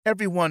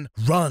Everyone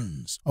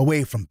runs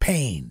away from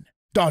pain,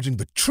 dodging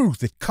the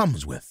truth it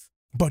comes with.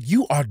 But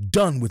you are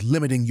done with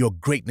limiting your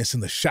greatness in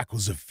the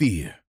shackles of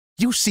fear.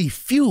 You see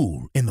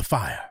fuel in the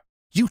fire.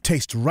 You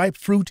taste ripe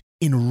fruit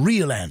in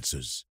real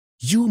answers.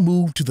 You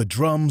move to the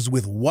drums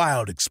with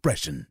wild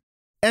expression.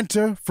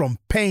 Enter From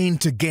Pain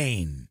to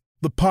Gain,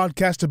 the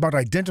podcast about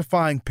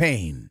identifying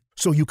pain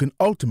so you can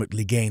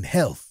ultimately gain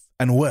health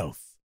and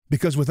wealth.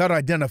 Because without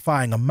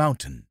identifying a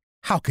mountain,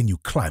 how can you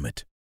climb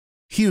it?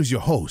 Here's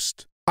your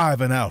host,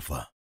 Ivan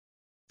Alpha.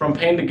 From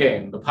Pain to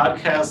Gain, the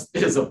podcast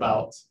is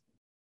about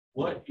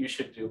what you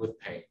should do with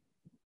pain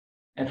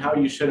and how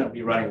you shouldn't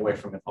be running away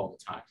from it all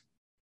the time.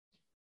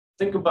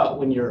 Think about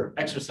when you're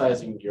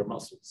exercising your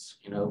muscles,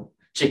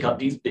 check out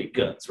these big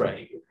guns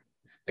right here.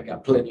 I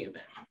got plenty of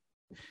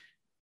them.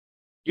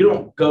 You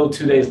don't go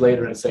 2 days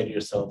later and say to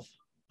yourself,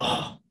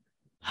 oh,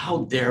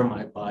 how dare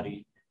my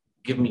body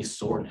give me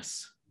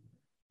soreness?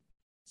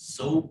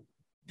 So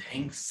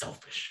dang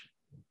selfish.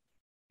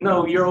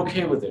 No, you're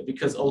okay with it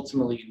because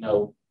ultimately,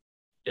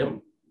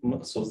 them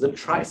muscles, them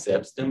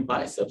triceps, them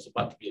biceps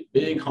about to be a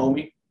big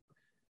homie.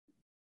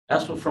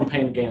 That's what From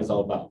Pain to Gain is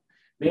all about.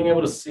 Being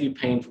able to see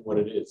pain for what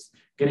it is,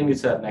 getting you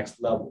to that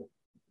next level.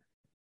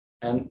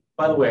 And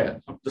by the way,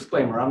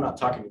 disclaimer, I'm not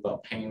talking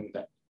about pain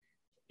that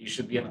you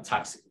should be in a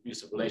toxic,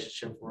 abusive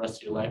relationship for the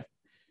rest of your life.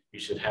 You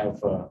should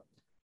have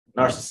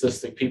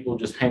narcissistic people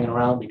just hanging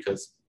around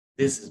because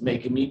this is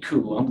making me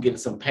cool. I'm getting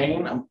some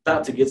pain. I'm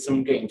about to get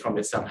some gain from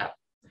it somehow.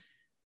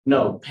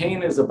 No,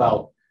 pain is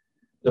about,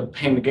 the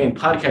Pain to Gain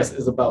podcast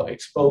is about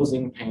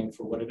exposing pain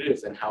for what it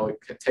is and how it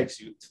takes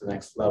you to the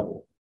next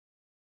level.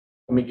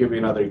 Let me give you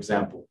another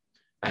example.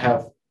 I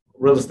have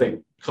real estate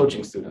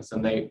coaching students,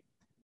 and they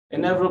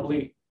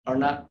inevitably are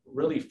not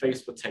really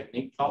faced with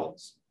technique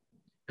problems.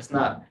 It's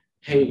not,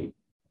 hey,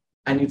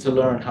 I need to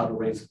learn how to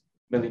raise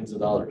millions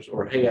of dollars,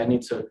 or hey, I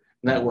need to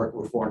network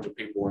with 400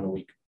 people in a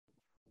week.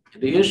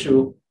 The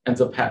issue ends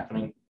up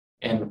happening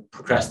in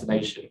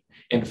procrastination,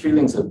 in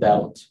feelings of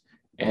doubt,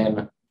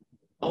 and,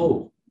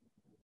 oh,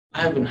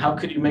 Ivan, how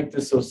could you make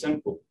this so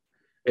simple?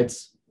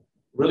 It's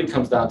really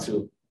comes down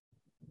to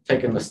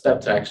taking the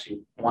step to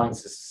actually wanting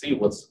to see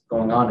what's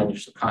going on in your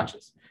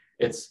subconscious.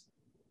 It's,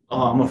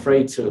 oh, I'm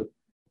afraid to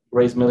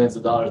raise millions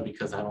of dollars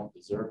because I don't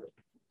deserve it.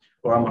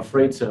 Or I'm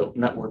afraid to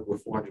network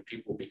with 400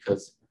 people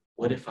because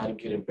what if I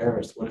get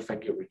embarrassed? What if I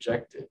get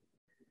rejected?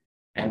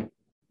 And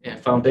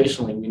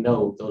foundationally, we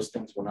know those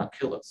things will not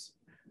kill us.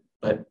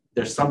 But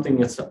there's something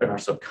that's in our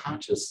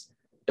subconscious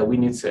that we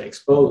need to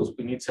expose.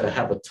 We need to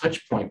have a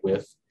touch point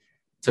with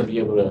to be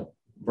able to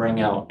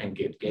bring out and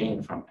get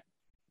gain from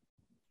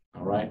it.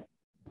 All right?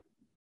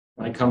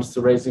 When it comes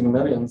to raising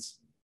millions,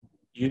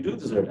 you do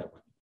deserve that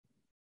money.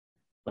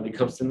 When it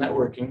comes to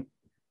networking,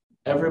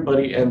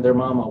 everybody and their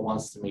mama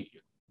wants to meet you,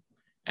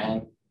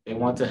 and they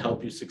want to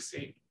help you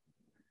succeed.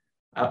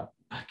 I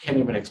can't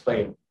even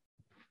explain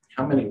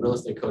how many real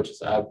estate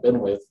coaches I've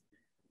been with,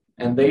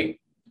 and they,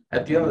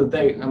 at the end of the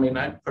day,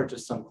 I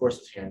purchased some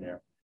courses here and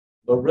there,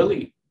 but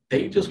really,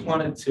 they just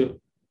wanted to,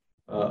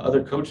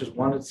 other coaches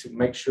wanted to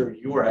make sure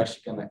you are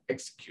actually going to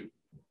execute,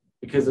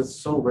 because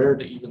it's so rare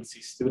to even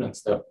see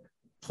students that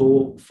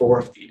pull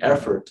forth the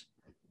effort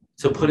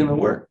to put in the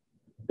work.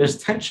 There's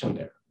tension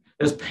there.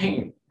 There's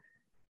pain.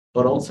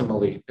 But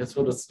ultimately, it's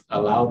what has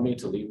allowed me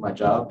to leave my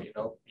job,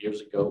 years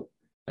ago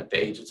at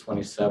the age of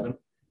 27,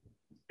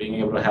 being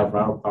able to have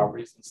rental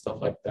properties and stuff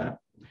like that.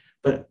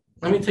 But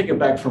let me take it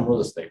back from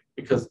real estate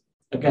because,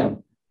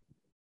 again,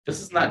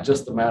 this is not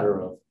just a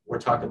matter of we're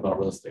talking about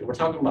real estate. We're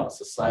talking about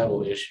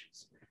societal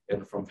issues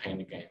and From Pain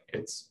to Gain.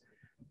 It's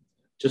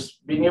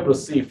just being able to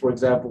see, for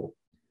example,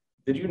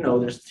 did you know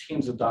there's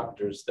teams of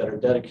doctors that are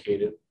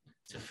dedicated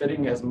to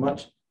fitting as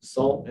much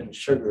salt and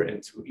sugar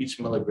into each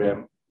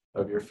milligram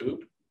of your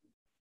food?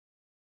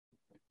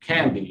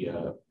 Candy,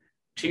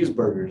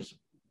 cheeseburgers,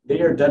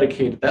 they are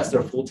dedicated, that's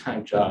their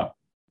full-time job.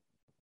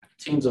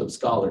 Teams of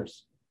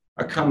scholars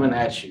are coming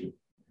at you,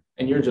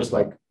 and you're just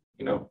like,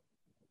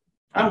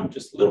 I'm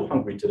just a little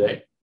hungry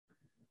today.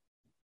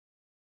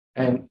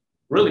 And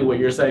really what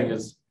you're saying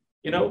is,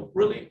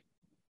 really,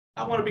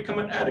 I want to become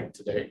an addict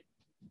today.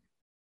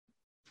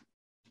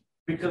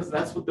 Because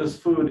that's what this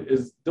food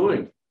is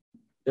doing.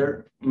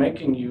 They're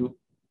making you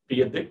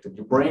be addicted.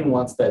 Your brain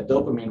wants that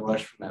dopamine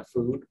rush from that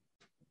food,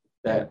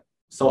 that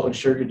salt and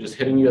sugar just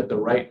hitting you at the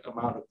right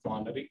amount of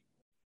quantity,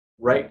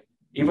 right?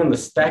 Even the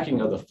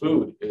stacking of the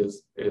food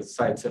is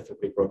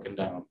scientifically broken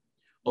down.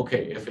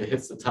 Okay, if it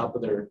hits the top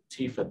of their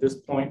teeth at this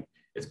point,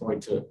 it's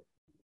going to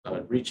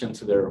reach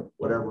into their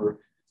whatever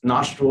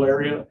nostril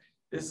area.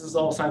 This is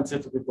all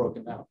scientifically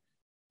broken down.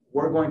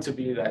 We're going to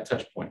be that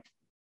touch point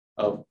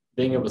of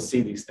being able to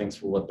see these things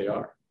for what they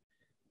are.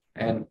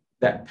 And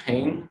that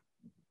pain,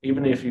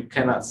 even if you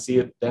cannot see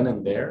it then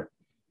and there,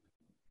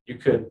 you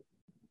could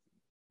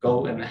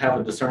go and have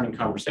a discerning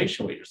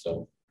conversation with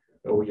yourself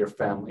or with your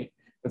family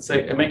and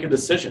say, and make a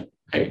decision.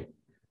 Hey,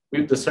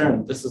 we've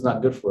discerned this is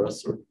not good for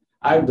us, or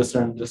I've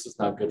discerned this is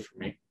not good for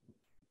me.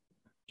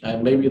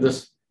 And maybe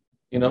this,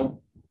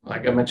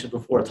 like I mentioned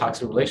before, a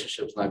toxic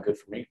relationship is not good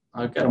for me.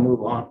 I've got to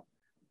move on.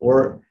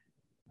 Or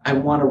I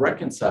want to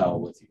reconcile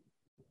with you.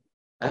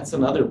 That's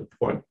another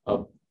point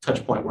of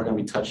touch point we're going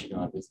to be touching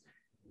on is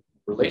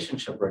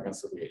relationship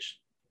reconciliation.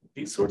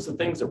 These sorts of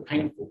things are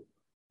painful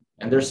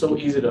and they're so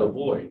easy to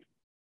avoid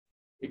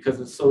because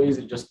it's so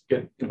easy to just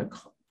get in the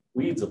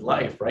weeds of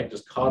life, right?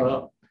 Just caught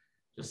up,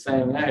 just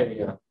saying,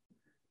 hey,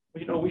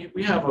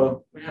 we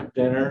have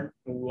dinner,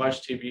 and we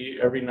watch TV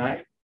every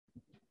night.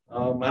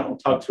 I don't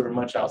talk to her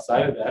much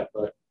outside of that,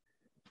 but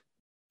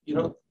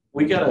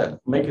we gotta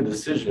make a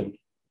decision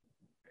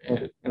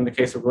in the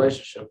case of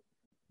relationship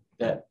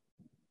that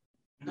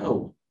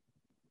no,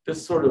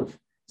 this sort of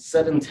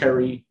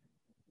sedentary,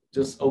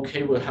 just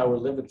okay with how we're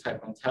living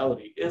type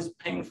mentality is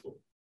painful.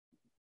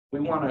 We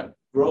want to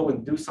grow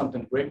and do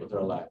something great with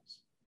our lives.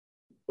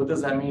 What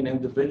does that mean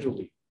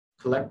individually,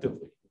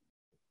 collectively,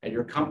 at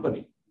your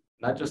company,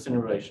 not just in a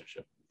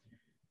relationship?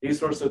 These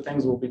sorts of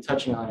things we'll be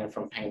touching on it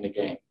from Pain to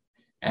Gain.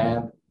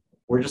 And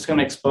we're just going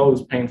to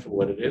expose pain for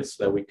what it is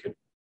so that we could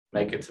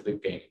make it to the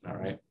gain, all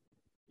right?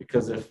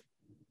 Because if,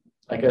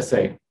 like I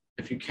say,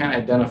 if you can't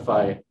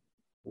identify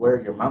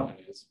where your mountain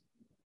is,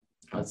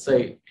 let's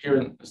say here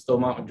in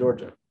Stone Mountain,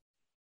 Georgia,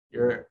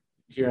 you're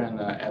here in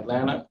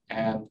Atlanta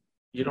and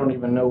you don't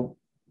even know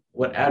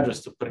what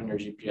address to put in your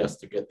GPS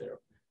to get there,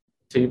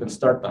 to even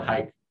start the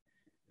hike.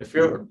 If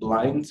you're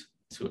blind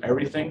to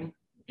everything,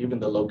 even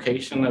the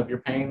location of your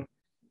pain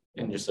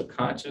in your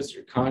subconscious,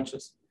 your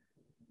conscious,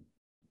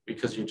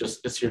 because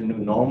it's your new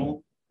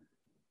normal,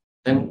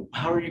 then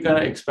how are you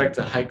going to expect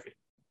to hike it?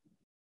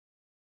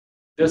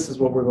 This is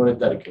what we're going to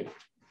dedicate.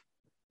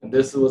 And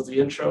this was the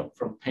intro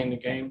from Pain to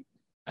Gain.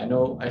 I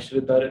know I should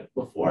have done it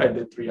before I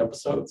did 3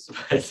 episodes,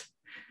 but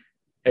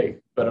hey,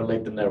 better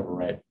late than never,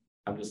 right?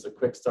 I'm just a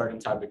quick starting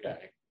topic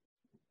guy.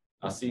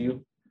 I'll see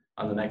you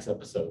on the next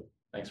episode.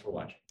 Thanks for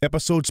watching.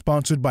 Episode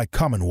sponsored by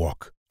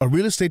CommonWalk, a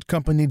real estate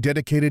company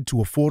dedicated to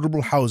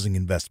affordable housing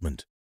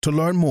investment. To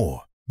learn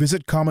more,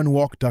 visit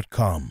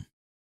commonwalk.com.